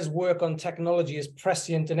Heidegger's work on technology is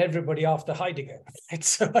prescient in everybody after Heidegger. Right?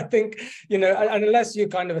 So I think, and unless you're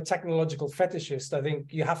kind of a technological fetishist, I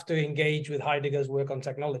think you have to engage with Heidegger's work on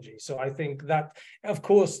technology. So I think that, of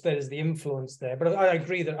course, there's the influence there. But I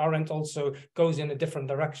agree that Arendt also goes in a different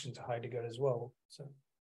direction to Heidegger as well. So.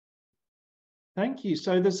 Thank you.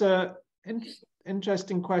 So there's a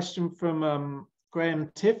interesting question from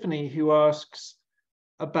Graham Tiffany, who asks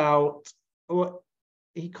about, or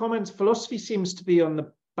he comments, philosophy seems to be on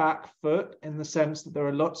the back foot in the sense that there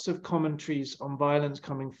are lots of commentaries on violence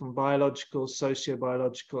coming from biological,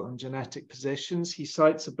 sociobiological, and genetic positions. He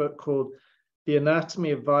cites a book called The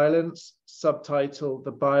Anatomy of Violence, subtitle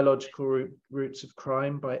The Biological Roots of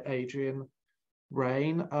Crime by Adrian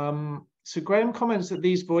Rain. So Graham comments that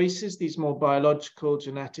these voices, these more biological,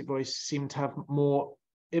 genetic voices, seem to have more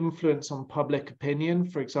influence on public opinion,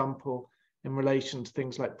 for example, in relation to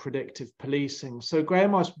things like predictive policing. So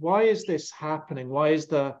Graham asks, why is this happening? Why is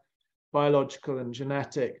the biological and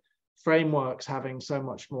genetic frameworks having so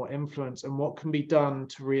much more influence? And what can be done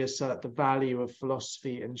to reassert the value of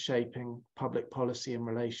philosophy in shaping public policy in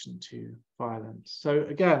relation to violence? So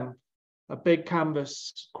again, a big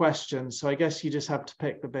canvas question. So I guess you just have to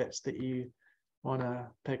pick the bits that you want to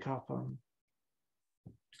pick up on.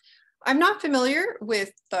 I'm not familiar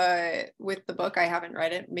with the book. I haven't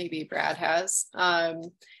read it. Maybe Brad has.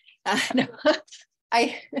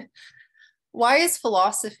 Why is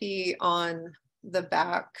philosophy on the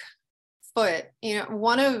back foot?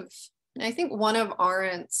 I think one of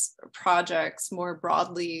Arendt's projects, more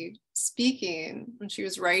broadly speaking, when she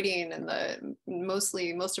was writing, and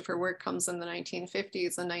most of her work comes in the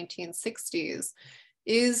 1950s and 1960s,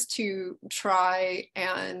 is to try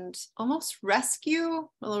and almost rescue,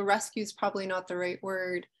 although rescue is probably not the right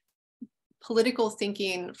word, political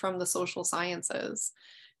thinking from the social sciences.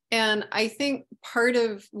 And I think part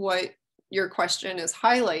of what your question is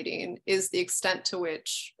highlighting is the extent to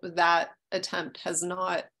which that attempt has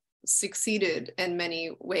not succeeded in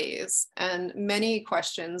many ways. And many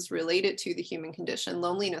questions related to the human condition,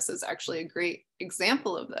 loneliness is actually a great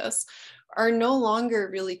example of this, are no longer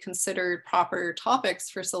really considered proper topics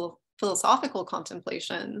for philosophical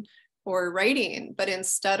contemplation or writing, but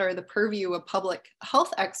instead are the purview of public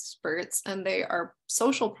health experts, and they are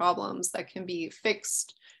social problems that can be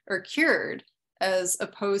fixed or cured, as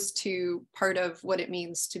opposed to part of what it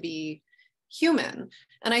means to be human.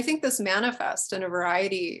 And I think this manifests in a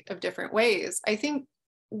variety of different ways. I think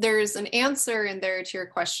there's an answer in there to your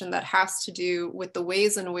question that has to do with the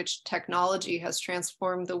ways in which technology has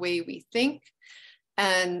transformed the way we think,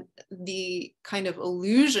 and the kind of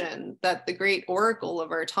illusion that the great oracle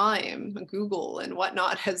of our time, Google and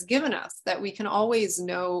whatnot, has given us, that we can always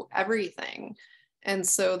know everything. And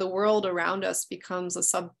so the world around us becomes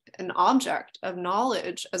an object of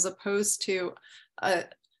knowledge, as opposed to a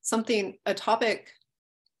topic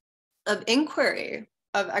of inquiry,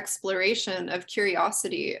 of exploration, of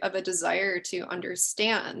curiosity, of a desire to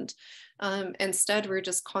understand. Instead, we're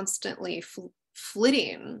just constantly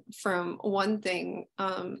flitting from one thing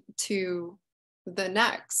to the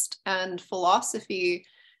next. And philosophy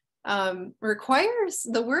requires,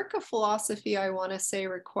 the work of philosophy, I want to say,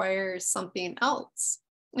 requires something else.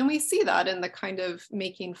 And we see that in the kind of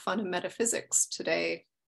making fun of metaphysics today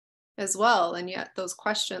as well. And yet those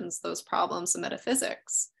questions, those problems of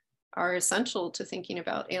metaphysics are essential to thinking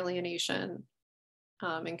about alienation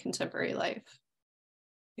in contemporary life.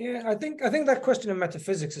 Yeah, I think that question of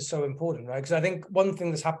metaphysics is so important, right? Because I think one thing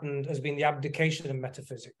that's happened has been the abdication of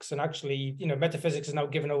metaphysics. And actually, metaphysics is now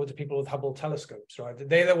given over to people with Hubble telescopes, right?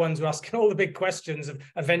 They're the ones who are asking all the big questions of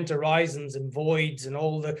event horizons and voids and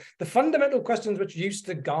all the fundamental questions which used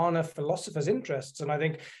to garner philosophers' interests. And I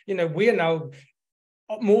think, we are now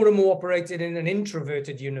more and more operated in an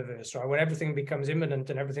introverted universe, right, where everything becomes immanent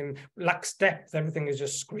and everything lacks depth, everything is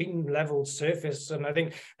just screen level surface. And I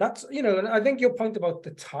think that's, and I think your point about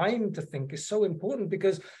the time to think is so important,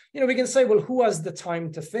 because we can say, well, who has the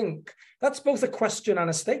time to think? That's both a question and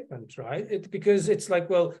a statement, right? Because it's like,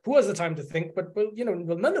 well, who has the time to think? But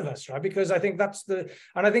none of us, right? Because I think that's but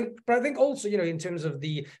I think also, in terms of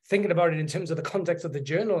the thinking about it in terms of the context of the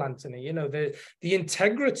journal, Anthony, the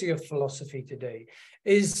integrity of philosophy today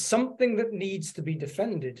is something that needs to be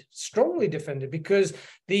defended, strongly defended, because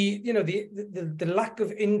the lack of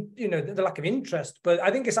the lack of interest, but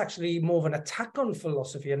I think it's actually more of an attack on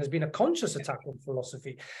philosophy, and has been a conscious attack on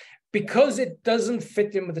philosophy, because it doesn't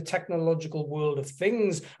fit in with the technological world of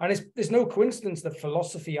things. And there's no coincidence that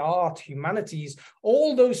philosophy, art, humanities,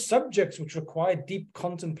 all those subjects which require deep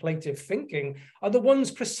contemplative thinking are the ones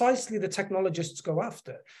precisely the technologists go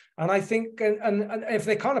after. And I think, and if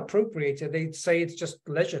they can't appropriate it, they'd say it's just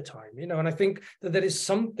leisure time, you know. And I think that there is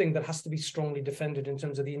something that has to be strongly defended in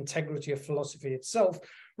terms of the integrity of philosophy itself,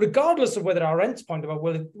 regardless of whether Arendt's point about,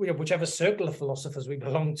 well, you know, whichever circle of philosophers we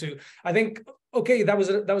belong to. I think, okay, that was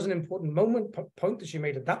an important point that she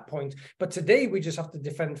made at that point. But today we just have to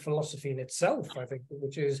defend philosophy in itself, I think,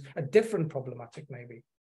 which is a different problematic, maybe.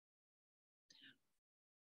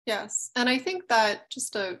 Yes, and I think that,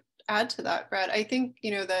 just to add to that, Brett, I think,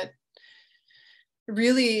 you know, that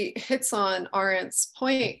really hits on Arendt's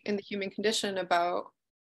point in The Human Condition about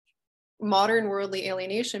modern worldly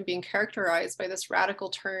alienation being characterized by this radical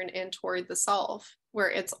turn in toward the self, where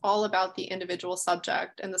it's all about the individual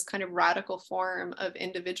subject and this kind of radical form of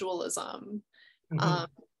individualism,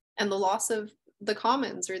 and the loss of the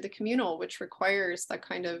commons or the communal, which requires that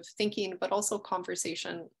kind of thinking, but also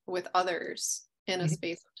conversation with others in a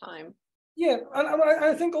space of time. Yeah, and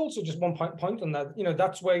I think also just one point on that, you know,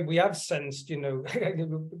 that's why we have sensed, you know,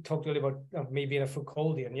 we talked earlier about me being a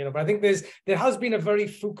Foucauldian, you know, but I think there has been a very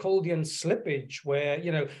Foucauldian slippage where,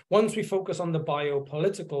 you know, once we focus on the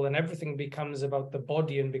biopolitical and everything becomes about the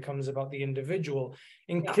body and becomes about the individual,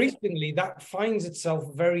 increasingly that finds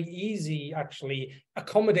itself very easy, actually,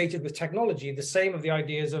 accommodated with technology. The same of the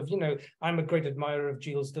ideas of, you know, I'm a great admirer of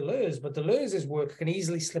Gilles Deleuze, but Deleuze's work can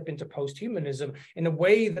easily slip into post-humanism in a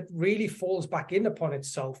way that really falls back in upon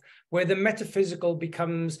itself, where the metaphysical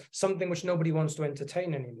becomes something which nobody wants to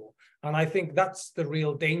entertain anymore. And I think that's the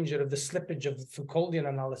real danger of the slippage of Foucauldian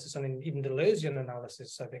analysis and even Deleuzean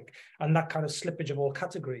analysis, I think, and that kind of slippage of all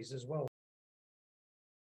categories as well.